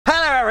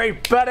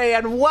everybody,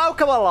 and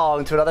welcome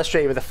along to another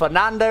stream of the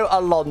Fernando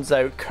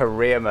Alonso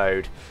Career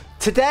Mode.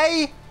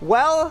 Today,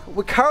 well,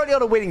 we're currently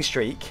on a winning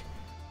streak.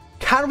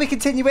 Can we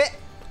continue it?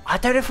 I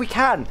don't know if we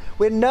can.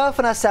 We're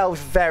nerfing ourselves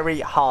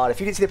very hard.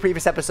 If you didn't see the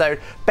previous episode,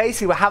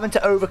 basically we're having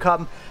to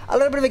overcome a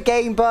little bit of a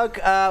game bug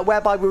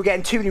whereby we were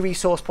getting too many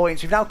resource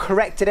points. We've now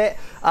corrected it,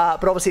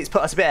 but obviously it's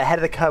put us a bit ahead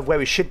of the curve where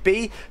we should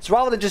be. So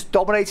rather than just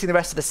dominating the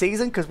rest of the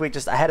season because we're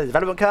just ahead of the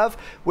development curve,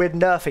 we're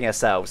nerfing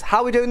ourselves. How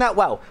are we doing that?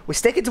 Well, we're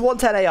sticking to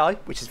 110 AI,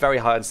 which is very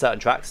high on certain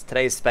tracks.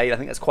 Today is Spain. I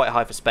think that's quite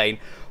high for Spain.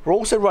 We're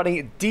also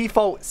running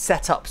default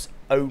setups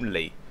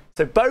only.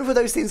 So both of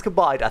those things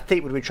combined, I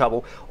think, would be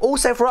trouble.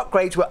 Also, for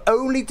upgrades, we're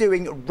only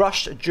doing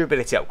rushed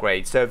durability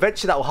upgrades. So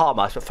eventually that will harm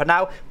us. But for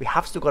now, we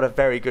have still got a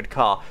very good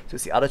car. So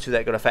it's the other two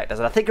that are going to affect us.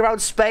 And I think around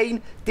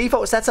Spain,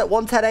 default setup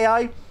 110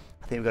 AI, I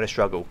think we're going to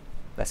struggle.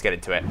 Let's get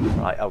into it.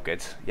 Right, oh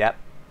good. Yep.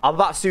 I'm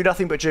about to do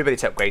nothing but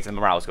durability upgrades and the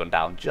morale's gone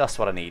down. Just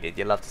what I needed.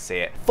 You'd love to see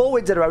it. 4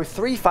 wins in a row,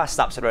 3 fast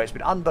laps in a row. It's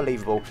been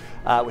unbelievable.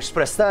 Which has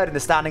put us third in the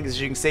standings, as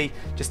you can see.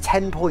 Just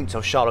 10 points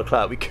off Charles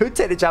Leclerc. We could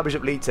take the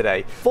championship lead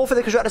today. 4th in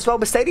the constructor as well.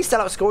 Mercedes still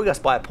outscoring us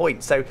by a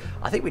point. So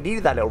I think we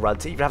needed that little run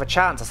to even have a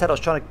chance. I said I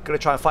was going to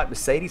try and fight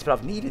Mercedes, but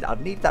I've needed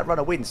that run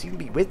of wins. So you can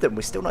be with them.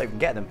 We're still not even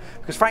getting them.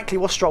 Because frankly,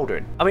 what's Stroll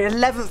doing? I mean,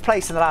 11th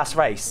place in the last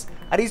race.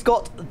 And he's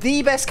got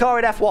the best car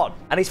in F1.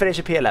 And he's finished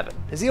at P11.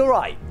 Is he all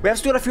right? We have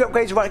still got a few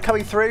upgrades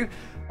coming through.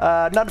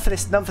 None for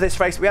this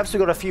race. We have still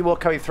got a few more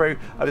coming through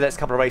over the next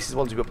couple of races,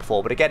 ones we've got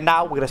before. But again,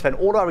 now we're going to spend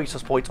all our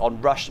resource points on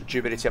rushed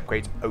durability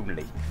upgrades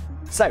only.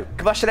 So,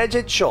 combustion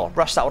engine, sure.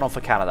 Rush that one on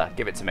for Canada.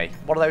 Give it to me.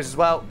 One of those as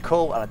well.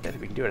 Cool. And I don't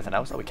think we can do anything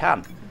else. Oh, we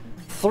can.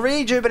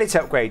 3 durability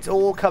upgrades,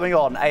 all coming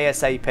on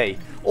ASAP.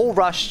 All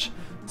rushed.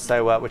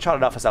 So we're trying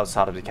to nerf ourselves as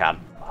hard as we can.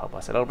 I'll help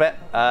us a little bit.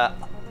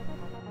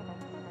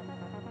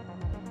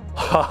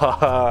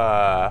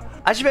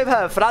 As you may have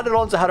heard, Fernando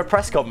Alonso had a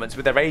press conference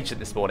with their agent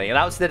this morning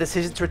announcing their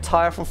decision to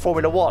retire from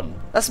Formula 1.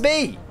 That's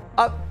me.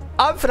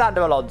 I'm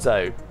Fernando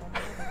Alonso.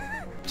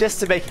 Just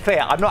to make it clear,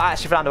 I'm not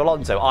actually Fernando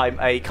Alonso. I'm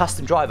a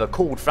custom driver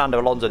called Fernando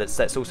Alonso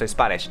that's also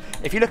Spanish.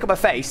 If you look at my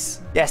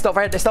face, yeah, it's not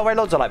very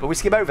Alonso-like, but we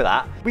skim over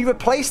that. We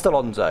replaced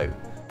Alonso.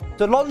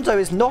 So Alonso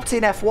is not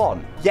in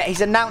F1, yet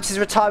he's announced his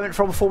retirement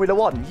from Formula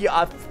 1.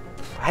 I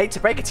hate to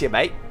break it to you,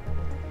 mate.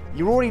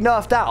 You're already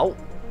nerfed out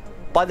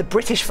by the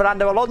British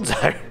Fernando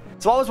Alonso.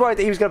 So I was worried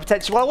that he was going to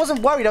potentially... Well, I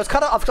wasn't worried. I was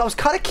kind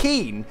of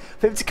keen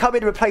for him to come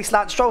in and replace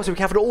Lance Stroll so we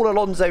can have an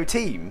all-Alonso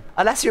team.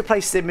 Unless he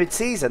replaces him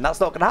mid-season,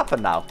 that's not going to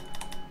happen now.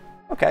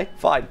 Okay,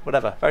 fine,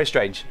 whatever. Very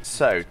strange.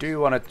 So, do you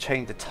want to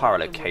change the tyre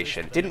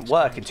allocation? It didn't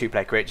work in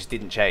two-player career, it just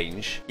didn't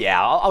change.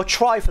 Yeah, I'll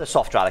try for the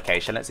softer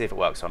allocation. Let's see if it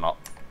works or not.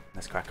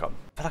 Let's crack on.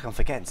 I feel like I'm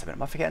forgetting something.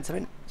 Am I forgetting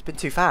something? It's been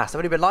too fast. I've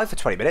only been live for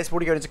 20 minutes. We're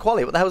already going into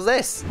quali. What the hell is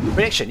this?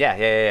 Prediction.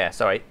 Yeah.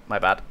 Sorry. My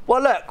bad.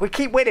 Well, look. We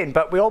keep winning,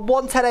 but we're on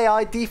 110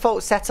 AI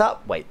default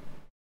setup. Wait.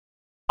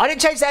 I didn't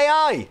change the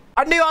AI.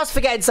 I knew I was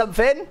forgetting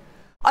something.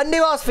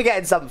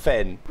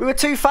 We were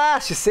too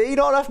fast, you see.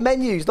 Not enough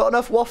menus. Not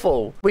enough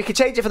waffle. We can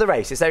change it for the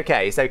race. It's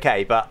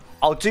okay. But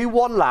I'll do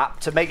 1 lap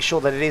to make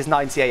sure that it is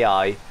 90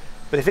 AI.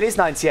 But if it is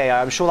 90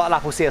 AI, I'm sure that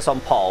lap will see us on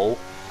pole.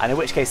 And in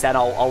which case then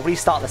I'll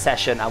restart the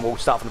session and we'll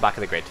start from the back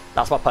of the grid.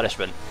 That's my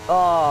punishment.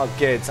 Oh,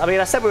 good. I mean,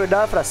 I said we were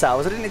nerfing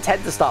ourselves. I didn't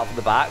intend to start from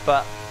the back,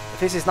 but if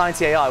this is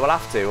 90 AI, we'll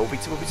have to. We'll be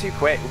too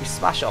quick. We'll be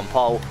smash it on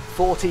pole.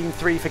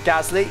 14.3 for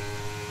Gasly.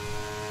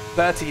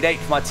 13.8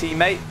 for my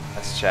teammate.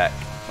 Let's check.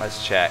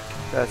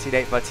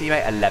 13.8 for my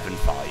teammate.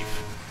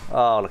 11.5.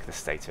 Oh, look at the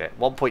state of it.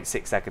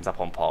 1.6 seconds up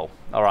on pole.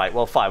 All right,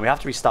 well, fine. We have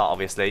to restart,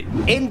 obviously.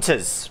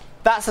 Inters.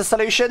 That's the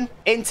solution.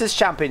 Inter's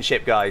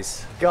Championship,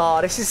 guys.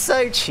 God, this is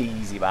so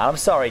cheesy, man. I'm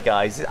sorry,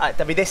 guys. I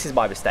mean, this is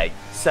my mistake.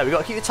 So we've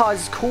got to keep the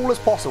tyres as cool as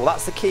possible.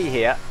 That's the key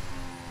here.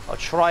 I'll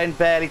try and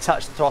barely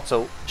touch the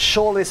throttle.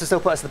 Surely this will still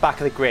put us at the back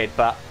of the grid,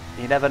 but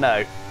you never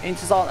know.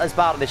 Inters aren't as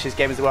bad at this year's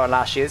game as they were on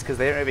last year's because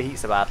they don't overheat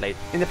so badly.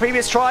 In the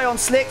previous try on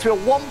slicks, we were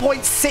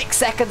 1.6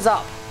 seconds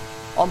up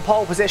on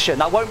pole position.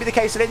 That won't be the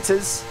case with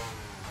Inters.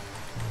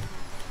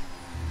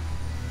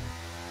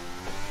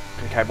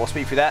 Okay, more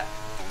speed through there.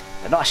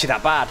 They're not actually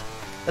that bad.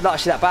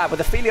 With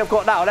the feeling I've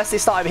got now, unless they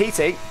start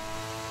overheating,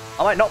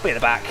 I might not be at the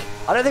back.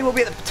 I don't think we'll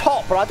be at the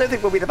top, but I don't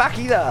think we'll be at the back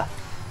either.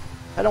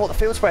 I don't know what the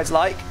field spread's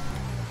like.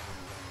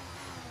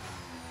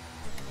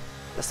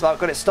 Just about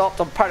got it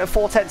stopped. I'm apparently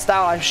 4/10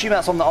 down. I assume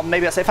that's on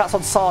maybe if that's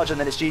on Sargent,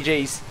 then it's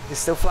GG's. It's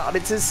still flat on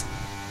Inters.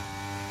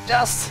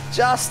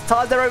 Just.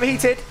 Tyres, they're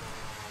overheated.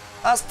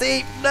 That's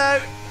deep. No.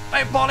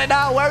 We're balling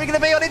now. Where are we going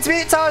to be on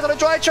intermediate tyres on a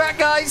dry track,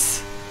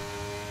 guys?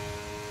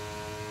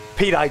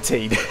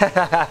 P19.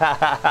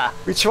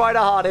 We tried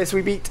our hardest.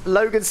 We beat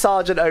Logan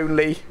Sargent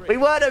only. We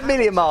weren't a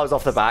million miles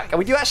off the back. And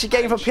we do actually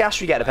gain from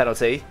Piastri getting a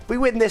penalty. We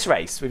win this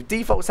race with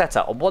default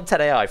setup on 110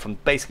 AI from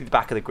basically the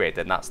back of the grid.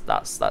 And that's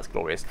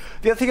glorious.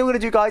 The other thing I'm going to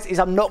do, guys, is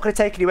I'm not going to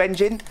take a new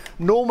engine.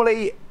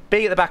 Normally,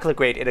 being at the back of the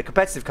grid in a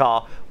competitive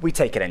car, we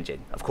take an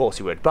engine. Of course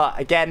we would. But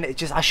again, it's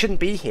just I shouldn't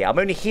be here. I'm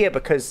only here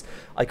because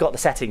I got the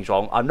settings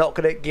wrong. I'm not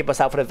going to give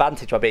myself an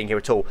advantage by being here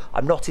at all.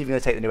 I'm not even going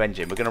to take the new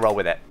engine. We're going to roll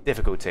with it.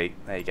 Difficulty.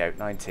 There you go.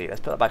 90.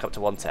 Let's put that back up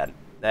to 110.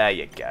 There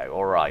you go.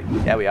 All right.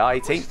 There we are.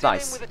 18th.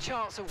 Nice. With a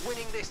chance of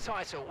winning this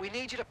title, we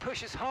need you to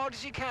push as hard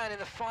as you can in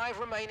the 5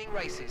 remaining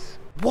races.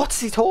 What's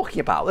he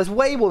talking about? There's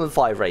way more than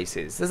 5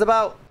 races. There's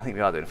about... I think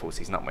we are doing a full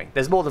season, aren't we?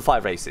 There's more than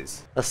 5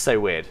 races. That's so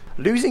weird.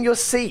 Losing your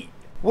seat.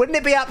 Wouldn't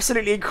it be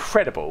absolutely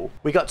incredible?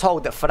 We got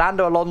told that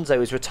Fernando Alonso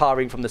is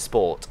retiring from the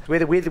sport. We're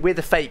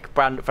the fake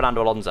brand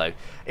Fernando Alonso.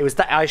 It was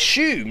that I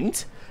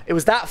assumed it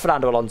was that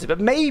Fernando Alonso, but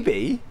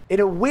maybe in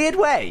a weird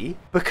way,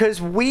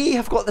 because we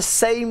have got the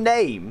same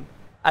name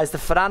as the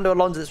Fernando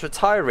Alonso that's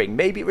retiring,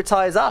 maybe it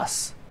retires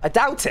us. I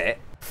doubt it.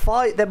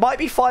 There might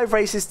be 5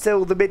 races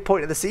till the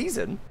midpoint of the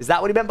season. Is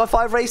that what he meant by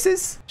 5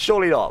 races?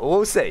 Surely not.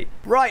 We'll see.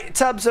 Right, in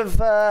terms of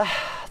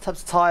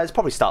tyres,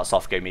 probably start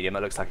soft, go medium.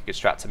 That looks like a good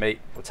strat to me.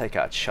 We'll take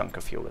out a chunk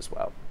of fuel as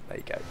well. There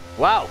you go.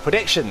 Wow,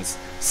 predictions.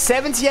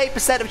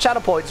 78% of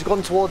channel points have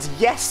gone towards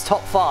yes,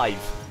 top 5.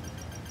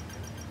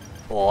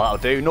 Oh, that'll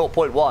do.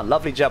 0.1.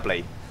 Lovely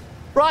jubbly.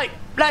 Right,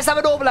 let's have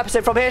a normal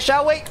episode from here,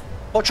 shall we?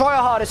 We'll try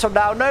our hardest from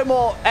now. No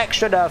more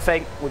extra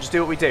nerfing. We'll just do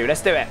what we do.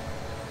 Let's do it.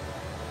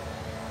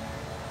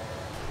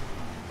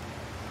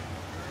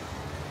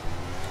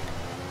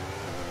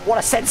 What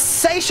a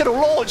sensational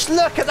launch.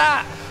 Look at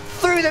that.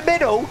 Through the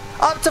middle,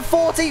 up to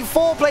 4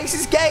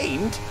 places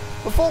gained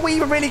before we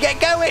even really get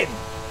going.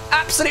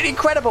 Absolutely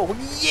incredible.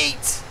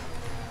 Yeet.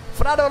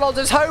 Fernando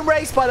Alonso's home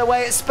race, by the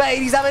way, at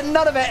Spain. He's having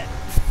none of it.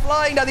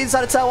 Flying down the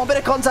inside of turn 1. Bit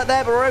of contact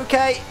there, but we're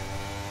okay.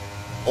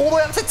 All the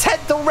way up to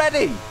 10th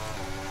already.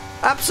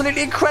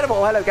 Absolutely incredible.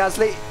 Oh, hello,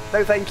 Gasly.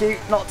 No, thank you.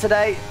 Not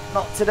today.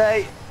 Not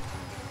today.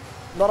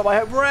 Not on my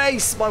home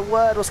race. My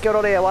word, what's going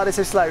on here? Why are they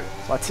so slow?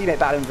 It's my teammate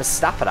battling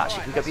Verstappen,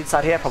 actually. Can we go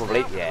inside here,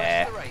 probably?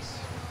 Yeah.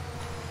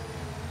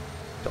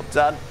 Job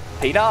done.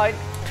 P9.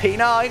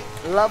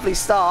 P9. Lovely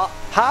start.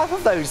 Half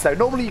of those, though.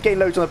 Normally you gain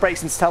loads on the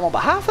brakes into turn 1, but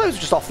half of those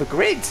are just off the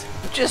grid.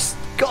 We've just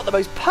got the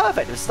most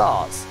perfect of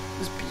starts. It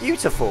was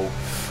beautiful.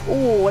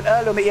 Oh, and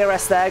early on the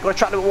ERS there. Got a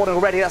track limit warning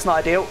already. That's not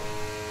ideal.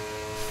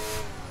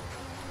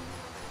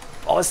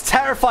 I was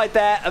terrified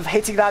there of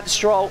hitting that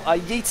Stroll. I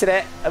yeeted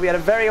it, and we had a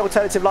very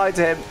alternative line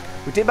to him.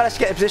 We did manage to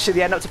get a position at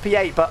the end up to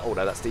P8, but... Oh,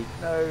 no, that's deep.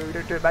 No,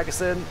 don't do it,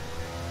 Magnussen.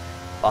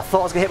 I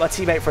thought I was going to hit my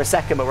teammate for a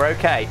second, but we're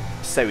okay.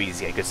 So easy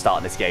to get a good start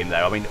in this game,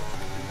 though. I mean,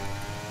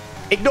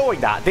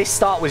 ignoring that, this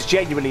start was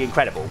genuinely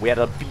incredible. We had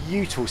a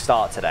beautiful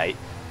start today,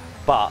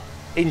 but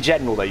in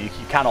general, though, you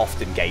can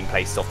often gain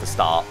places off the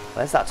start.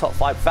 There's that top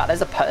 5. In fact,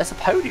 there's a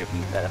podium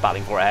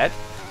battling for ahead.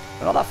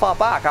 We're not that far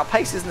back. Our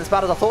pace isn't as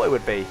bad as I thought it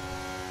would be.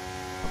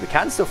 We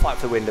can still fight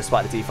for the win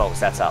despite the default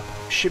setup.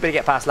 Should be able to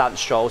get past Lance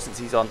Stroll since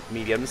he's on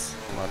mediums.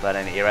 I'm going to burn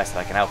any ERS if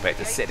I can help it.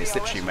 Just sit in his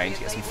slipstream range,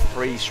 get some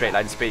free straight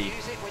line speed.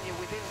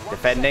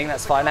 Defending,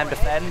 that's fine. Let him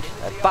defend.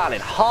 They're battling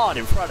hard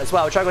in front as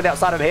well. We're trying to go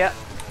outside of here.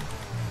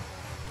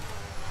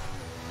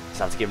 Just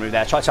have to give him room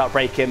there. Try to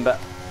outbrake him, but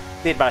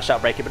did manage to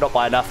outbrake him, but not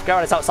by enough. Go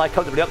on his outside,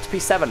 comfortably up to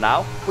P7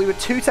 now. We were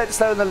 2 tenths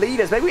slower than the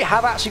leaders. Maybe we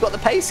have actually got the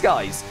pace,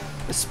 guys.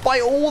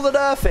 Despite all the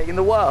nerfing in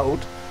the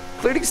world,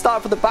 including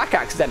starting from the back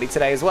accidentally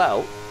today as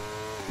well.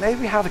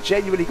 Maybe we have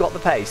genuinely got the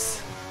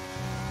pace.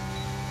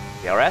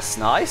 DRS,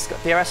 nice.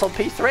 Got DRS on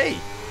P3.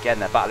 Again,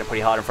 they're battling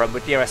pretty hard in front.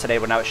 With DRS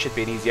enabled now, it should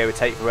be an easy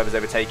overtake for whoever's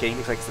overtaking.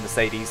 Looks like it's the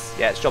Mercedes.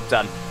 Yeah, it's job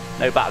done.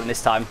 No battling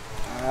this time.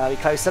 Are we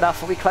close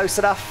enough? Are we close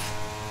enough?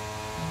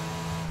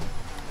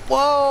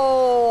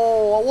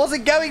 Whoa! I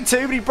wasn't going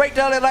to, but he braked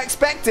down than I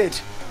expected.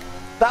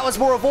 That was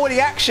more avoiding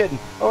action.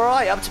 All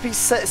right, up to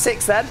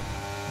P6 then.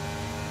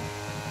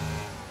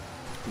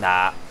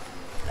 Nah.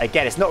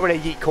 Again, it's not really a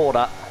yeet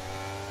corner.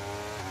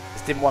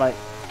 Didn't want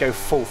to go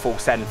full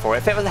send for it.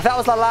 If that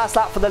was the last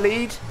lap for the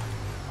lead,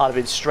 I'd have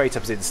been straight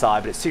up as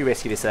inside, but it's too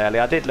risky this early.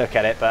 I did look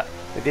at it, but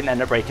it didn't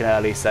end up braking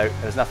early, so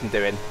there was nothing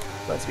doing.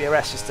 But to be a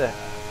rest just to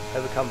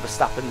overcome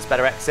Verstappen's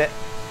better exit.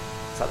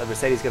 Looks like the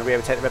Mercedes is going to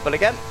re-overtake the Red Bull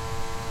again.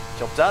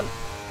 Job done.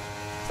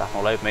 Verstappen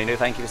all over me. No,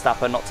 thank you,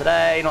 Verstappen. Not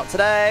today. Not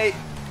today.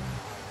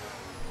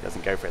 He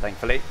doesn't go for it,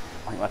 thankfully.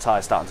 I think my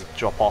tyre's starting to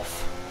drop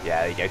off.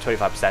 Yeah, there you go,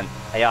 25%.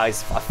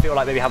 AI's, I feel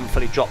like maybe haven't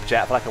fully dropped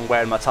yet. I feel like I'm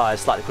wearing my tyres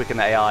slightly quicker than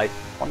the AI. I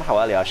wonder how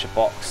early I should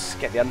box,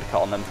 get the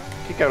undercut on them.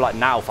 Could go like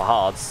now for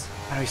hards.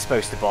 When are we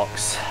supposed to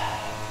box?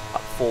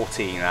 At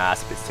 14,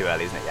 that's a bit too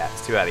early, isn't it? Yeah,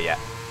 it's too early yet.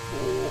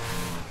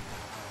 Oof.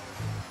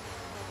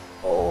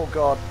 Oh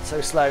God, so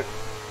slow.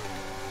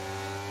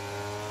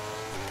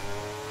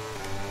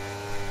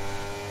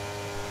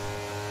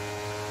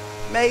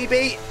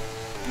 Maybe.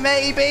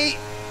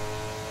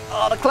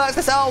 Oh, the clerk's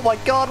this. Oh my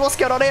God, what's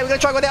going on here? We're going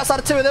to try and go on the outside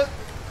of 2 of them.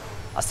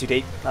 That's too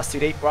deep. That's too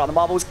deep. Right on the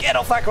marbles. Get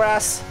off that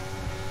grass.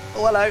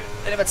 Oh, hello.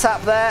 Bit of a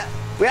tap there.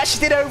 We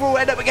actually did overall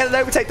end up getting an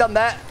overtake done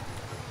there.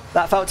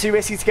 That felt too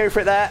risky to go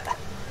for it there.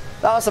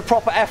 That was the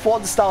proper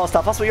F1 style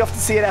stuff. That's what you often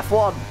see in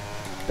F1.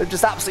 They're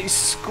just absolutely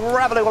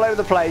scrabbling all over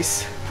the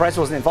place. Perez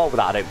wasn't involved with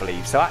that, I don't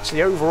believe. So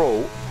actually,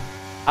 overall,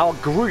 our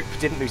group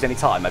didn't lose any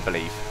time, I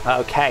believe.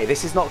 Okay,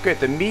 this is not good.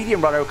 The medium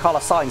runner,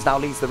 Carlos Sainz, now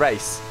leads the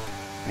race.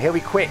 And he'll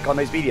be quick on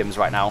those mediums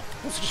right now.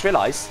 Also just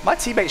realised, my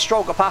teammate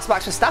Stroll got past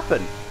Max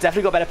Verstappen.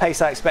 Definitely got better pace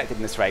than I expected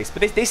in this race.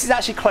 But this is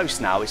actually close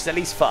now, which is at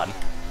least fun.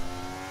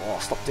 Oh,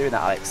 stop doing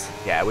that, Alex.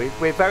 Yeah,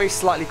 we're very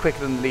slightly quicker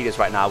than the leaders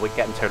right now. We're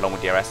getting too long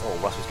with DRS. Oh,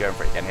 Russell's going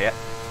for it again here.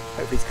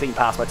 Hopefully he's clean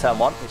past my turn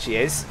 1, which he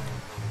is.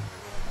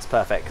 That's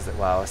perfect, because,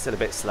 well, it's still a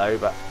bit slow,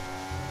 but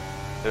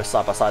they're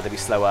side by side, they'll be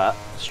slower.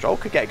 Stroll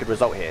could get a good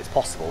result here. It's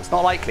possible. It's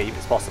not likely, but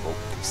it's possible.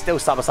 He's still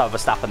side by side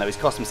with Verstappen, though. He's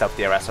cost himself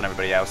DRS on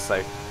everybody else,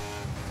 so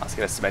that's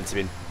going to cement him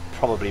in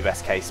probably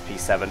best case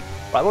P7.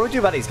 Right, what do we do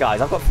about these guys?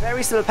 I've got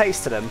very similar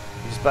pace to them.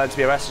 We just burn to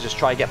DRS and just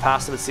try and get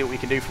past them and see what we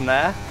can do from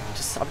there.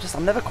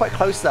 I'm never quite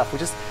close enough.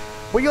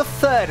 When you're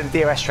third in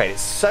the DRS trade,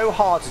 it's so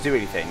hard to do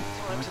anything.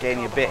 I'm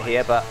gaining a bit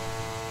here, but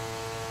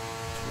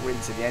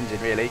rinsing the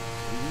engine really.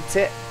 Eat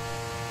it.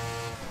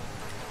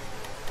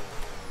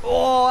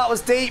 Oh, that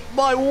was deep.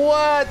 My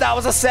word, that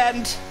was a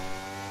send.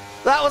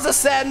 That was a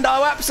send.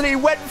 I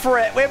absolutely went for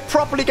it. We're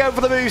properly going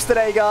for the moves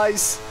today,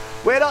 guys.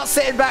 We're not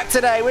sitting back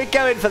today. We're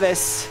going for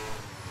this.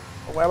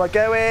 Where am I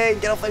going?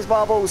 Get off those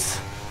marbles.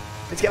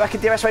 Need to get back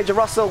in DRS range of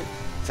Russell.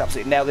 He's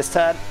absolutely nailed this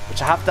turn,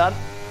 which I have done.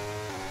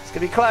 It's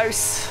going to be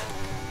close.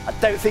 I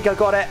don't think I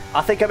got it.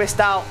 I think I missed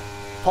out.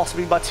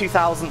 Possibly by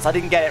 2,000ths. I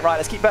didn't get it. Right,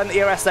 let's keep burning the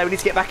DRS though. We need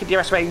to get back in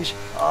DRS range.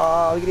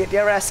 Oh, we're going to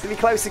get DRS. It's going to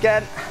be close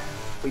again.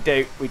 We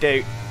do. We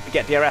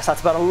get DRS. I had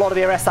to burn a lot of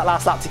DRS that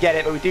last lap to get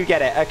it, but we do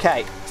get it.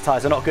 Okay. These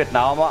tyres are not good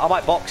now. I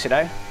might box, you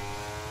know.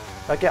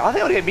 Okay, I think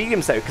I want to get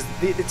mediums though, because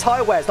the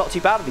tyre wear is not too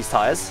bad on these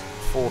tyres.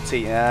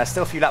 40.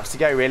 Still a few laps to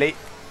go, really.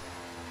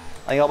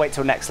 I think I'll wait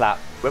till next lap.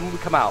 When will we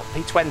come out?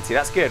 P20.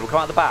 That's good. We'll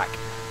come out the back.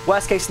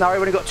 Worst case scenario,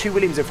 we've only got 2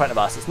 Williams in front of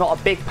us. It's not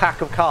a big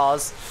pack of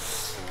cars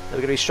that we're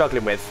going to be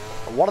struggling with.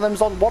 One of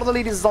the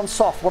leaders is on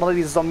soft, one of the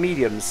leaders is on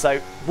mediums. So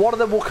one of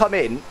them will come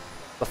in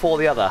before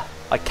the other.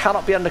 I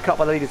cannot be undercut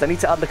by the leaders. I need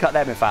to undercut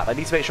them, in fact. I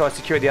need to make sure I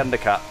secure the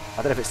undercut. I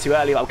don't know if it's too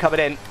early, but I'm coming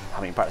in. I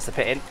haven't even practiced the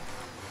pit in.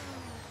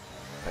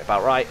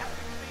 About right.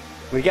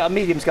 We get our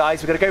mediums,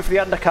 guys. We're going to go for the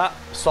undercut.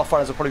 Soft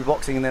runners will probably be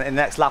boxing in the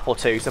next lap or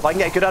two. So if I can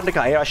get a good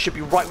undercut here, I should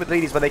be right with the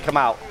leaders when they come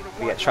out.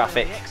 We get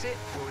traffic.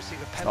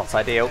 It's not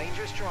ideal.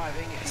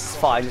 It's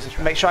fine. Just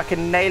make sure I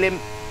can nail him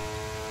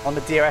on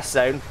the DRS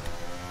zone.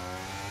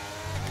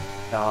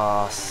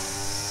 Oh,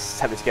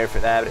 tempted to go for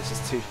it there, but it's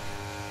just too...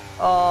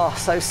 Oh,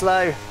 so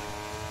slow.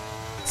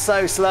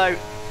 So slow.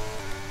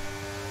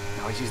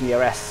 Oh, he's using the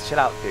DRS. Chill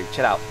out, dude.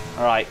 Chill out.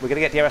 All right, we're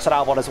going to get DRS on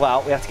Albon as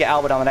well. We have to get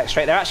Albon on the next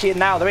straight. They're actually in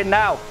now. They're in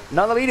now.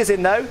 None of the leaders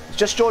in, though. It's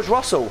just George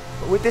Russell.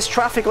 But with this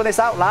traffic on this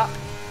outlap,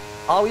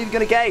 are we even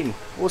going to gain?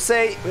 We'll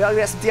see. We're going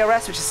to get some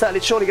DRS, which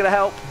is surely going to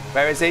help.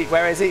 Where is he?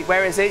 Where is he?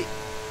 Where is he?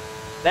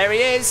 There he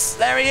is.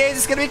 There he is.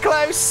 It's going to be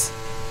close.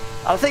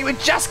 I think we're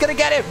just going to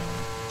get him.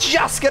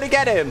 Just going to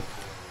get him.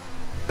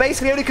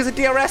 Basically only because of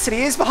DRS, and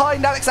he is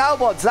behind Alex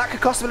Albon, so that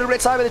could cost him a little bit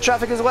of time in the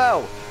traffic as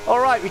well.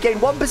 Alright, we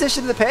gained 1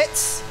 position in the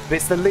pits. But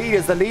it's the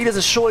leaders. The leaders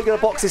are surely going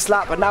to box this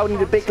lap, but now we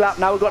need a big lap.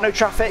 Now we've got no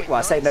traffic. Well,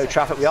 I say no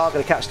traffic. We are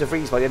going to catch De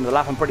Vries by the end of the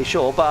lap, I'm pretty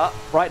sure. But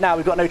right now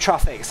we've got no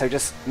traffic, so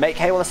just make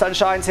hay while the sun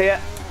shines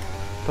here.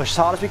 Push as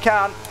hard as we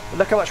can. But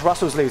look how much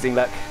Russell's losing,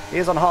 look. He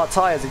is on hard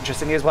tyres,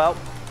 interestingly, as well.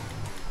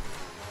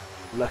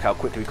 Look how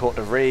quickly we caught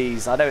De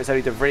Vries. I know it's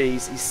only De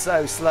Vries. He's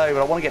so slow, but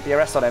I want to get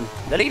DRS on him.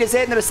 The leader's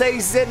in. The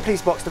Mercedes is in.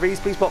 Please box De Vries.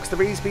 Please box De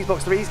Vries. Please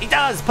box De Vries. He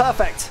does.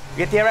 Perfect.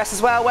 We get DRS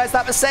as well. Where's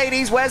that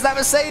Mercedes? Where's that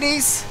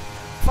Mercedes?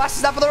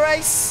 Fastest lap of the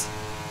race.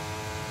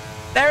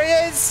 There he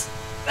is.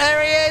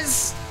 There he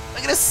is. We're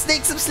going to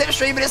sneak some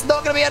slipstream, but it's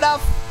not going to be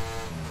enough.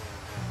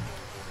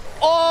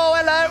 Oh,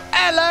 hello.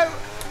 Hello.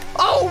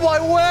 Oh, my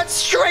word.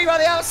 Straight on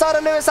the outside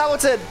of Lewis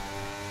Hamilton.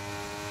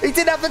 He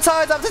didn't have the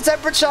tyres up to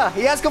temperature.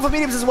 He has gone for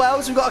mediums as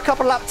well, so we've got a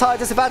couple of lap tyre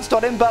disadvantage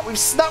on him, but we've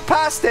snuck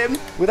past him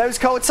with those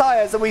cold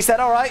tyres, and we said,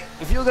 all right,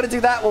 if you're going to do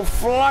that, we'll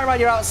fly around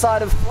your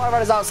outside, and fly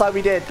around his outside.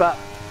 We did, but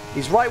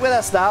he's right with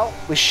us now.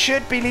 We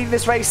should be leading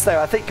this race, though.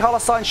 I think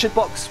Carlos Sainz should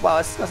box. Well, I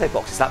was going to say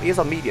box this lap. He is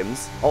on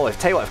mediums. Oh,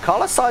 tell you what, if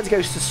Carlos Sainz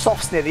goes to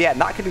softs near the end,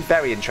 that could be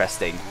very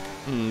interesting.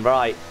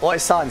 Right. What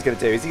is Sainz going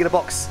to do? Is he going to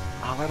box?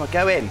 Oh, where am I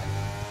going?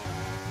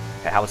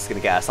 Okay, Hamilton's going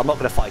to get us. I'm not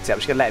going to fight it. I'm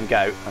just going to let him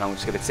go, and I'm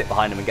just going to sit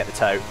behind him and get the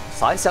toe.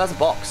 Sainz still hasn't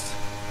boxed.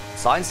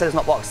 Sainz still has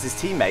not boxed.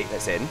 It's his teammate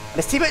that's in. And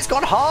his teammate's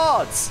gone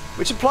hards,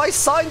 which implies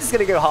Sainz is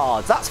going to go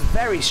hards. That's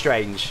very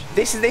strange.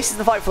 This is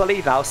the fight for the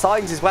lead now.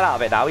 Sainz is well out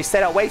of it now. He's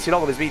stayed out way too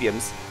long on his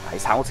mediums.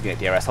 He's Hamilton going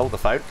to DRS. Hold the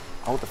phone.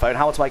 Hold the phone.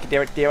 Hamilton might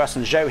get DRS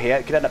on Zhou here.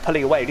 It could end up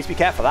pulling away. Just be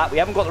careful of that. We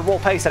haven't got the raw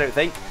pace, I don't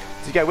think,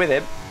 to go with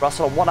him.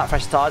 Russell on 1 lap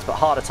fresher tyres, but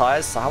harder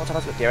tyres. So Hamilton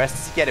has got DRS.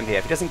 Does he get him here?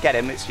 If he doesn't get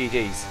him, it's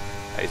GG's.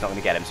 No, he's not going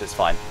to get him, so it's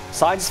fine.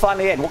 Sainz is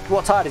finally in.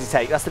 What tyre does he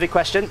take? That's the big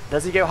question.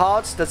 Does he go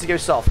hards? Does he go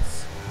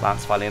softs?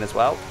 Lance finally in as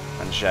well.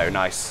 And Zhou,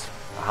 nice.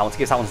 Hamilton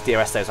gives Hamilton's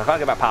DRS though, so I can't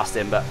get back past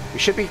him, but we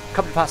should be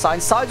coming past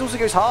Sainz. Sainz also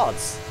goes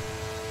hards.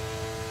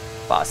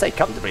 But I say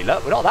comfortably,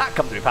 look. We're not that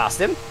comfortably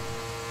past him.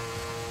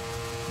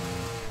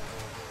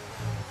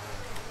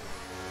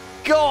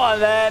 Go on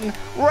then.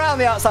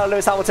 Round the outside of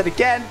Lewis Hamilton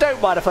again. Don't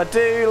mind if I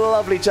do.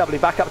 Lovely jubbly.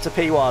 Back up to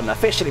P1.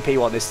 Officially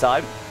P1 this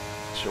time.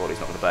 Surely he's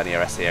not going to burn the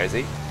RS here, is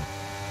he?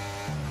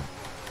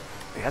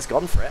 He has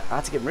gone for it. I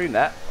had to give him room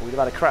there, or we'd have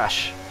had a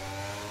crash.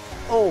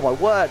 Oh, my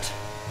word.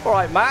 All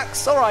right,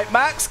 Max,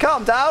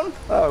 calm down.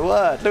 Oh,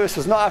 word. Lewis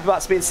was not happy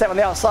about being set on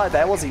the outside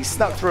there, was he? He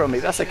snuck through on me.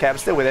 That's okay, I'm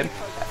still with him.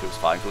 Yeah, it was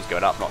fine. It was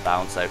going up, not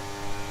down, so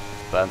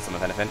burn some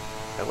if anything.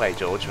 No way,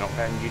 George. We're not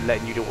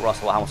letting you do what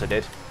Russell or Hamilton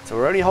did. So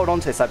we're only holding on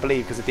to this, I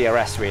believe, because of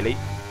DRS, really.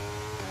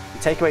 You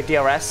take away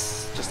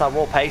DRS, just our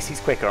raw pace, he's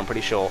quicker, I'm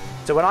pretty sure.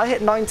 So when I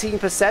hit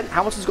 19%,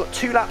 Hamilton's got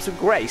 2 laps of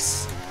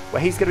grace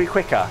where he's going to be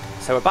quicker.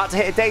 So we're about to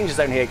hit a danger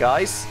zone here,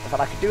 guys. In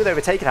fact, I could do with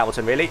overtaking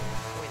Hamilton, really.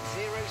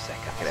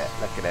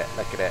 Look at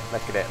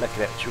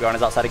it. Should we go on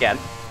his outside again?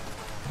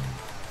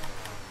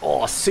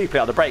 Oh, super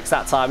on the brakes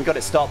that time. We got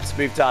it stopped,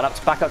 moved down,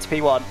 back up to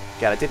P1.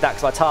 Again, I did that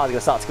because my tyres are going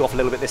to start to go off a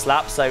little bit this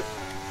lap, so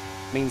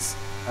means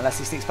unless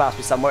he sneaks past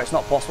me somewhere, it's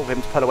not possible for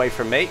him to pull away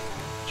from me.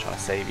 I'm trying to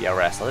save ERS.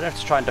 I don't know if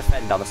to try and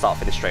defend down the start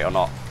finish straight or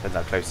not. Depends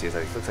how close he is.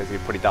 It looks like he's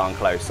pretty darn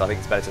close, so I think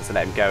it's better just to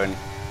let him go. And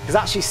because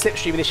actually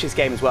slipstream in this year's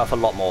game is worth a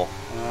lot more.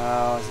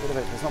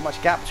 There's not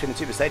much gap between the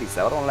 2 Mercedes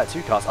though. I don't want to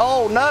let 2 cars.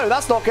 Oh no,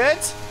 that's not good.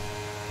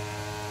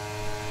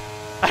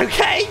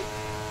 Okay,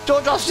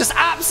 George Russell just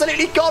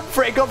absolutely gone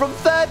for it. Gone from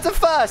 3rd to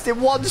 1st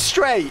in 1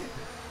 straight.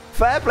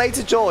 Fair play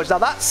to George. Now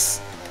that's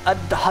a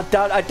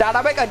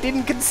dynamic I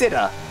didn't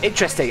consider.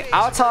 Interesting.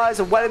 Our tyres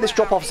are well in this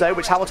drop-off zone,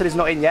 which Hamilton is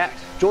not in yet.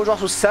 George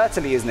Russell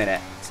certainly isn't in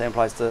it. Same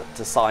applies to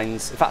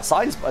Sainz. In fact,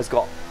 Sainz has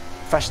got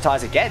fresher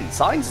tyres again.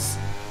 Sainz has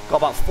got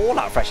about 4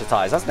 lap fresher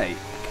tyres, hasn't he?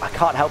 I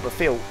can't help but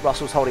feel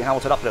Russell's holding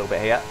Hamilton up a little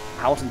bit here.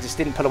 Hamilton just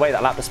didn't pull away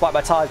that lap. Despite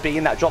my tyres being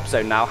in that drop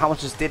zone now,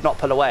 Hamilton just did not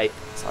pull away.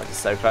 Sainz is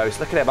so close.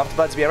 Look at him. After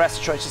birds BRS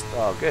to try just...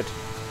 Oh, good.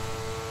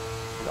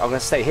 I'm going to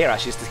stay here,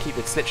 actually, just to keep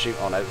the slipstream...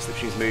 Oh, no, the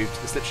slipstream's moved.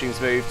 The slipstream's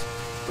moved.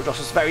 George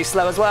Russell's very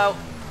slow as well.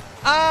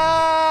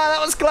 Ah,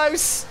 that was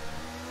close.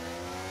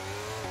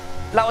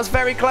 That was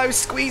very close.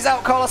 Squeeze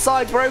out Carlos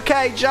Sainz. We're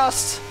okay,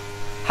 just...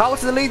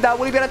 Hamilton the lead now.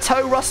 Will he be able to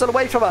tow Russell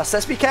away from us?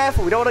 Let's be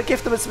careful. We don't want to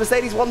gift them as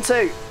Mercedes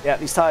 1-2. Yeah,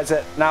 these tyres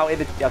are now in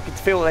the... I can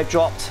feel that they've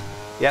dropped.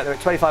 Yeah, they're at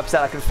 25%.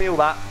 I can feel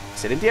that.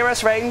 Still in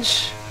DRS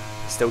range.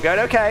 Still going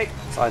okay.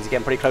 Sainz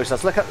again pretty close.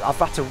 Let's look at... I've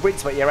had to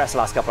rinse my ERS the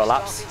last couple of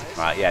laps.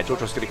 Right, yeah,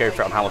 George Russell's going to go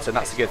for it on Hamilton.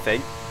 That's a good thing.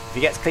 If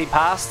he gets clean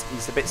past,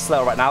 he's a bit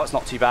slower right now. It's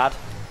not too bad.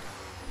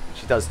 Which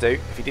he does do.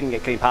 If he didn't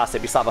get clean past,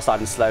 it'd be side by side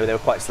and slow. They were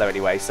quite slow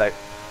anyway, so...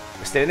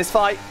 We're still in this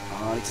fight.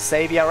 Oh, I need to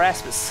save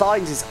ERS, but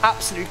Sainz is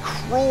absolutely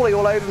crawling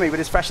all over me with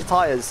his fresher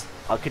tyres.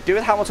 I could do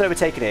with Hamilton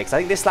overtaking here, because I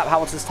think this lap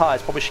Hamilton's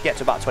tyres probably should get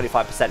to about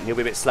 25% and he'll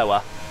be a bit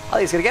slower. I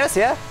think he's going to get us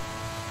here.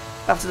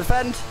 Have to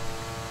defend.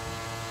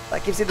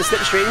 That gives him the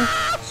slipstream.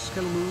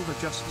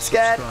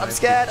 I'm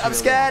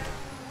scared.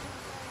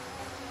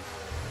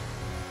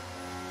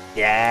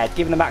 Yeah,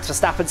 giving the Max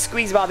Verstappen.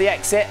 Squeeze him out of the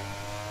exit.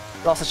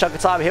 Lost a chunk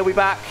of time. He'll be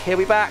back.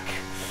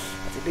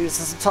 Lose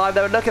some time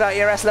though. Looking at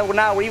ERS level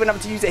now. We're even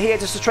having to use it here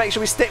just to make sure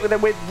we stick with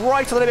him. We're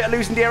right on the limit of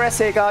losing DRS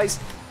here, guys.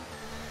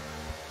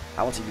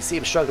 Hamilton, you can see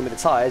him struggling with the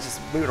tyres,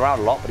 just moving around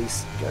a lot, but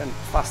he's going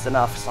fast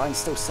enough. Sainz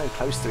still so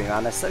close to me,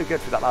 man. They're so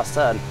good for that last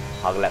turn.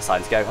 I'm going to let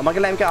Sainz go. Am I going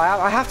to let him go?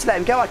 I have to let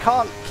him go. I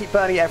can't keep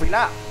burning it every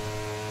lap.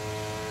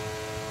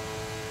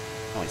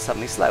 Oh, he's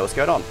suddenly slow. What's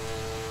going on?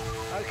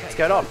 What's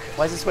going on?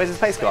 Where's his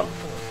pace gone?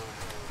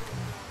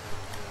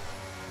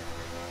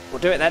 We'll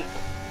do it then.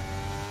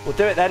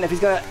 If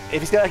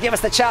he's gonna give us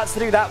the chance to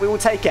do that, we will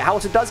take it.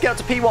 Hamilton does get up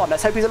to P1.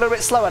 Let's hope he's a little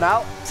bit slower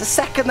now. It's a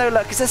second though,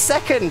 look. It's a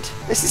second.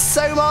 This is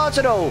so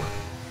marginal.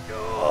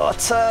 Oh,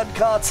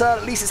 car turn.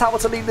 At least it's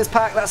Hamilton leading this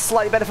pack. That's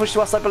slightly beneficial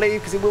to us, I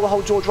believe, because it will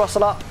hold George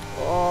Russell up.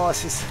 Oh,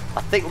 this is...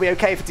 I think we'll be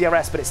okay for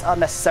DRS, but it's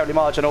unnecessarily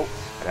marginal.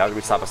 Okay, I'm going to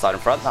be side by side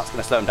in front. That's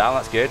going to slow him down.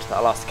 That's good.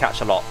 That'll allow us to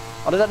catch a lot.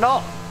 Oh, did it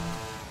not?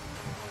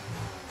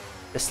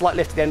 A slight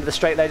lift at the end of the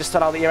straight there, just to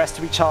allow the ERS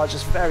to recharge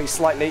just very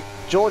slightly.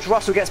 George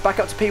Russell gets back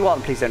up to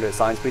P1. Please don't do it,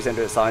 Sainz. Please don't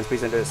do it, Sainz.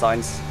 Please don't do it,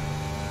 Sainz.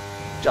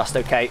 Just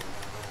okay.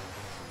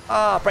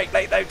 Ah, brake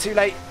late though, too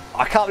late.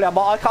 I can't believe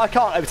I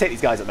can't overtake these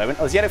guys at the moment.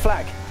 Oh, there's a yellow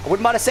flag. I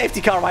wouldn't mind a safety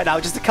car right now,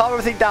 just to calm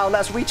everything down.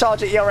 Let's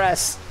recharge at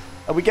ERS.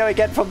 And we go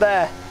again from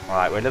there. All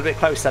right, we're a little bit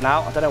closer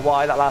now. I don't know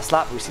why that last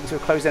lap. We seem to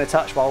have closed in a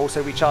touch while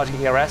also recharging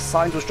ERS.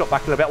 Sainz was dropped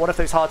back a little bit. One of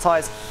those hard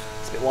tyres.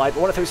 It's a bit wide,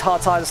 but one of those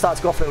hard tyres will start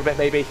to go off a little bit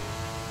maybe.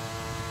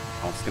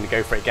 I'm just going to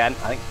go for it again.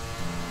 I think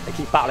they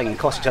keep battling and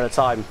cost each other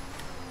time.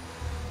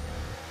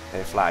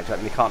 Okay, flag. That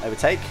means they can't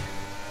overtake.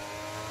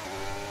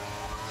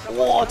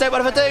 Oh, don't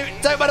mind if I do.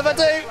 Don't mind if I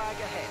do.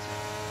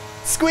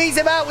 Squeeze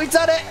him out. We've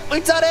done it.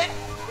 We've done it.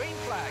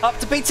 Up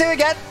to P2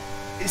 again.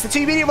 It's the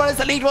 2 medium runners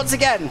that lead once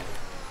again.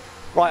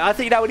 Right, I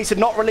think now we need to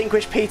not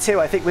relinquish P2.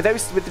 I think with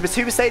the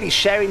 2 Mercedes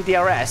sharing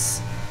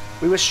DRS,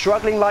 we were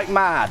struggling like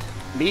mad.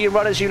 Medium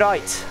runners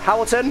unite.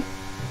 Hamilton,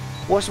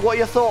 what are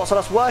your thoughts on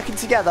us working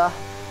together?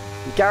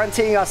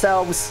 Guaranteeing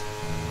ourselves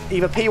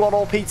either P1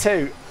 or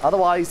P2.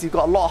 Otherwise, you've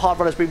got a lot of hard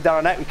runners moving down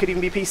our neck. We could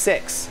even be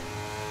P6.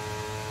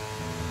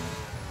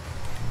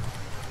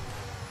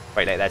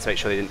 Wait there to make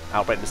sure they didn't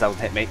outbrake themselves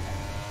and hit me.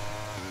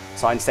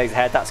 Sainz stays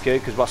ahead. That's good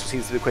because Russell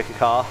seems to be a quicker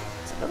car.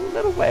 It's a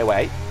little way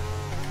away.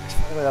 It's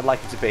not where I'd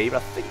like it to be, but I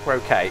think we're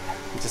okay.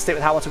 Need to stick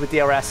with Hamilton with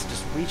DRS.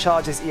 Just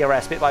recharge his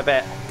ERS bit by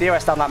bit.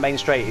 DRS down that main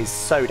straight is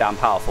so damn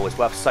powerful. It's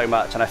worth so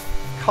much, and I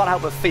can't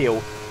help but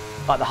feel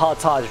like the hard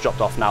tyres have dropped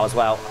off now as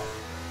well.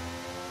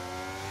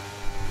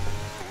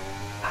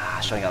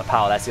 Showing out the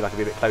power there, see if I can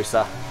be a bit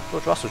closer.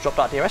 George Russell's dropped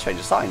out of DRS range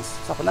of signs.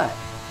 What's up on there?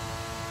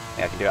 I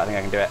think I can do it, I think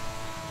I can do it.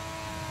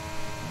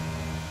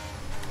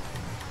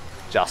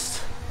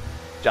 Just.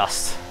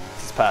 This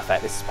is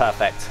perfect, this is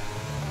perfect.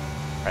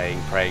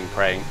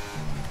 Praying.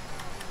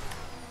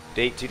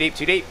 Deep, too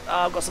deep.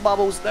 Oh, I've got some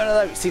bubbles.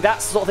 No. See,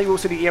 that's the sort of thing we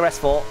also need ERS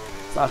for.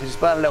 So I can just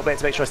burn a little bit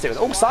to make sure I stick with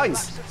it. Oh,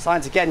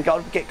 signs again.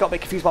 Got a bit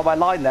confused by my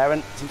line there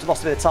and seems to have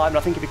lost a bit of time. And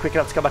I think it'll be quick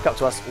enough to come back up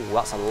to us. Oh,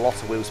 that's a lot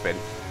of wheel spin.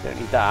 Don't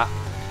need that.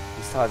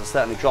 These tyres are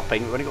certainly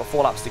dropping. We've only got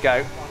 4 laps to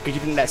go. Because you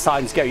didn't let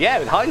signs go. Yeah,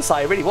 with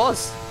hindsight, it really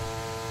was.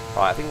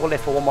 All right, I think we'll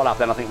lift for 1 more lap,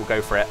 then I think we'll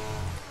go for it.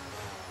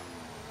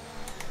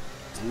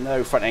 There's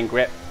no front end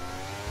grip.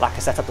 Lack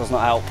of setup does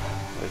not help.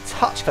 We're a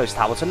touch close to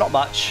Hamilton, not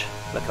much.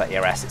 Look at that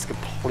ERS, it's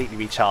completely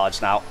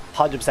recharged now.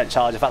 100%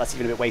 charge, in fact that's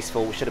even a bit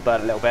wasteful. We should have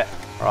burned a little bit.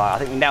 Alright, I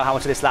think we now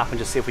Hamilton this lap and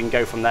just see if we can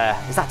go from there.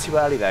 Is that too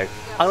early though?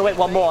 I'm gonna wait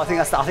 1 more, I think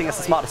that's the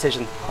smart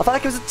decision. I felt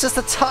like it was just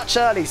a touch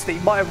early, so that he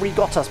might have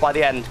re-got us by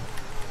the end.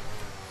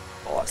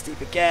 Oh, that's deep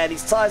again,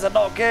 these tyres are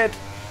not good.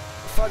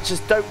 The front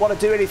just don't want to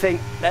do anything.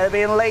 They're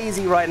being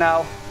lazy right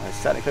now. It's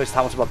certainly close to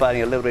Hamilton by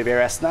burning a little bit of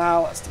ERS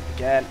now. That's deep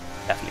again.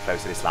 Definitely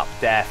close to this lap,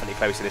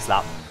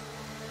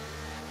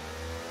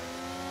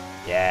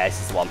 Yeah, this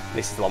is the one.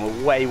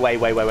 We're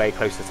way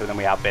closer to them than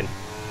we have been.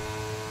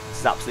 This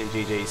is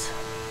absolutely GG's.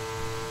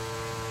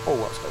 Oh,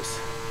 that was close.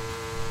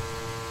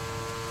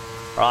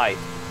 Right.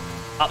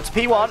 Up to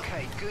P1.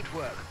 Okay, good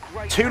work.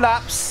 Great 2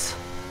 laps.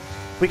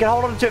 We can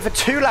hold on to it for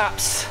 2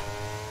 laps.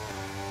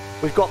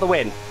 We've got the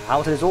win.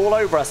 Hamilton is all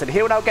over us, and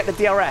he'll now get the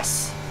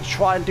DRS. Let's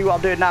try and do what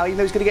I'm doing now. Even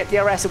though he's going to get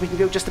DRS, if we can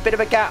build just a bit of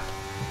a gap.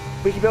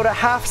 We can build a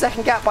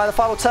half-second gap by the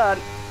final turn.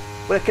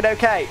 We're looking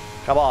okay.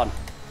 Come on,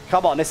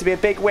 this would be a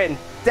big win.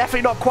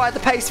 Definitely not quite the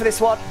pace for this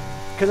one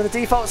because of the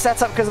default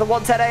setup, because of the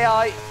 110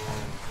 AI.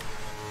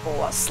 Oh,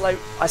 that's slow.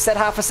 I said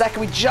half a second.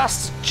 We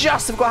just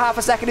have got half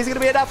a second. Is it going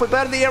to be enough? We're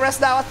burning the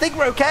ERS now. I think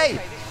we're okay.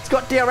 He's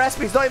got DRS,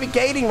 but he's not even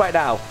gaining right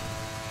now.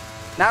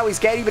 Now he's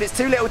gaining, but it's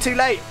too little, too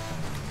late.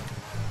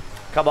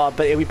 Come on,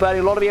 but we're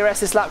burning a lot of ERS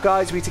this lap,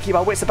 guys. We need to keep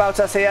our wits about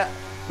us here.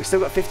 We've still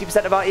got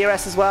 50% of our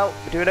ERS as well.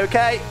 We're doing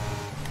okay.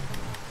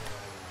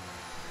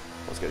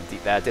 I was going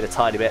deep there. Did a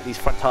tiny bit. These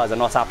front tyres are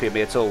not happy with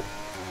me at all.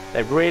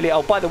 They really...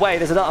 Oh, by the way,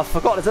 there's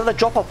another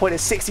drop-off point at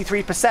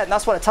 63%.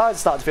 That's why the tyres are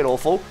starting to feel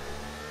awful.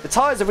 The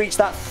tyres have reached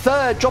that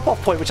 3rd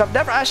drop-off point, which I've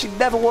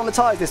never worn the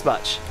tyres this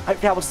much.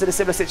 Hopefully Hamilton's in a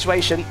similar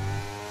situation.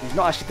 He's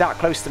not actually that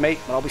close to me,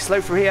 but I'll be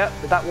slow through here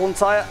with that 1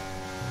 tyre.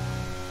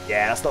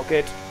 Yeah, that's not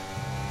good.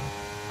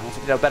 I want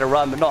to do a better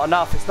run, but not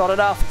enough. It's not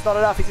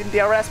enough. He's in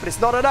DRS, but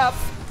it's not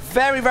enough.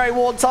 Very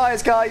worn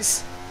tyres,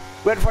 guys.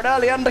 Went for an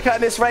early undercut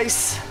in this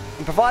race.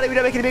 And provided we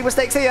don't make any big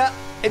mistakes here,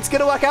 it's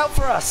going to work out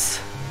for us.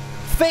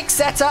 Fixed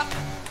setup,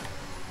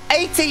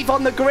 18th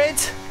on the grid,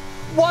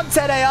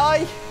 110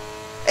 AI.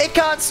 It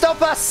can't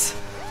stop us.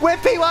 We're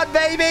P1,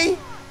 baby.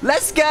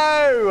 Let's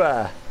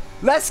go.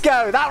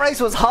 That race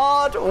was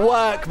hard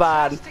work,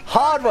 man.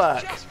 Hard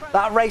work.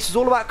 That race was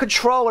all about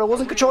control, and I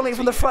wasn't controlling it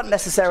from the front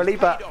necessarily,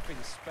 but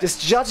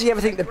just judging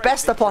everything the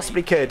best I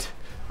possibly could.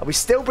 And we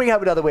still bring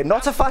home another win.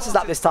 Not a fastest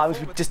lap this time,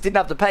 because we just didn't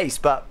have the pace,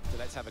 but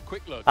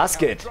that's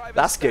good.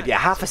 Yeah,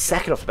 half a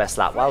second off the best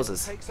lap.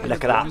 Wowzers.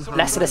 Look at that.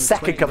 Less than a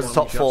second covers the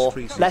top 4.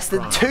 Less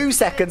than 2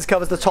 seconds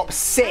covers the top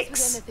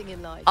 6.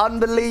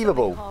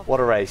 Unbelievable. What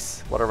a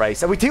race.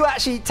 And we do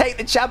actually take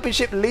the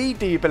championship lead,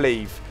 do you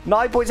believe?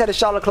 9 points ahead of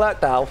Charles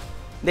Leclerc now.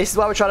 This is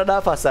why we're trying to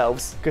nerf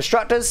ourselves.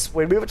 Constructors,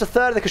 we're moving to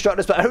 3rd in the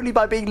Constructors, but only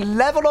by being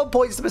level on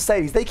points to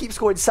Mercedes. They keep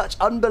scoring such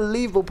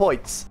unbelievable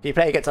points. You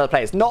play against other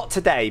players. Not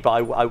today, but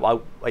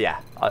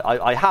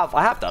I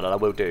have done and I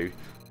will do.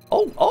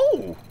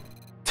 Oh,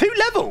 2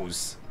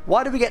 levels.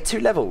 Why did we get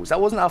 2 levels?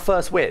 That wasn't our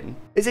first win.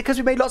 Is it because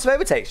we made lots of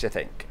overtakes, do you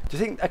think? Do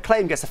you think a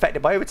claim gets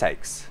affected by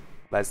overtakes?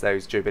 There's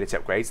those durability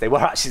upgrades. They were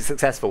actually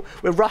successful.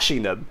 We're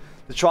rushing them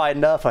to try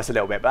and nerf us a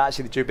little bit, but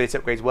actually the durability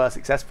upgrades were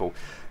successful.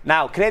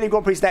 Now, Canadian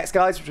Grand Prix next,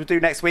 guys, which we'll do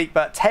next week,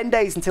 but 10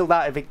 days until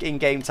that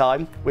in-game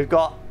time. We've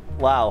got,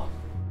 wow.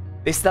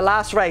 This is the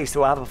last race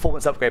we'll have a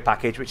performance upgrade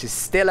package, which is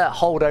still a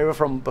holdover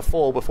from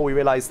before we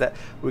realised that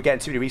we were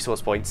getting too many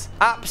resource points.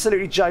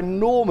 Absolutely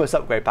ginormous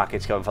upgrade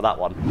package coming for that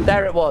one.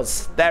 There it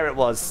was,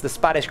 the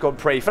Spanish Grand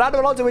Prix.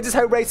 Fernando Alonso wins his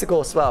home race, of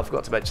course, as well. I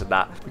forgot to mention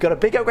that. We've got a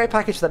big upgrade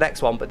package for the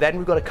next one, but then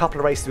we've got a couple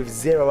of races with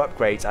 0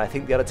 upgrades. I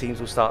think the other teams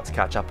will start to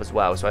catch up as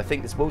well, so I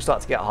think this will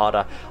start to get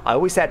harder. I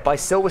always said by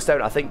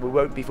Silverstone, I think we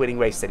won't be winning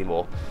races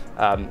anymore.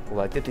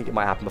 Well, I did think it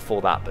might happen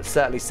before that, but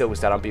certainly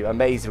Silverstone, I'd be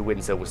amazed if we win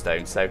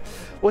Silverstone. So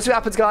we'll see what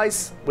happens, guys.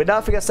 We're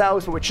nerfing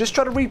ourselves, but we're just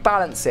trying to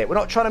rebalance it. We're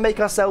not trying to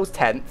make ourselves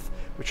 10th.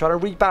 We're trying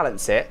to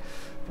rebalance it.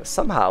 But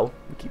somehow,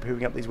 we keep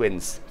hooving up these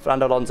wins.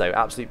 Fernando Alonso,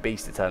 absolute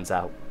beast, it turns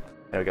out.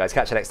 Anyway, guys,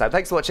 catch you next time.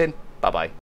 Thanks for watching. Bye-bye.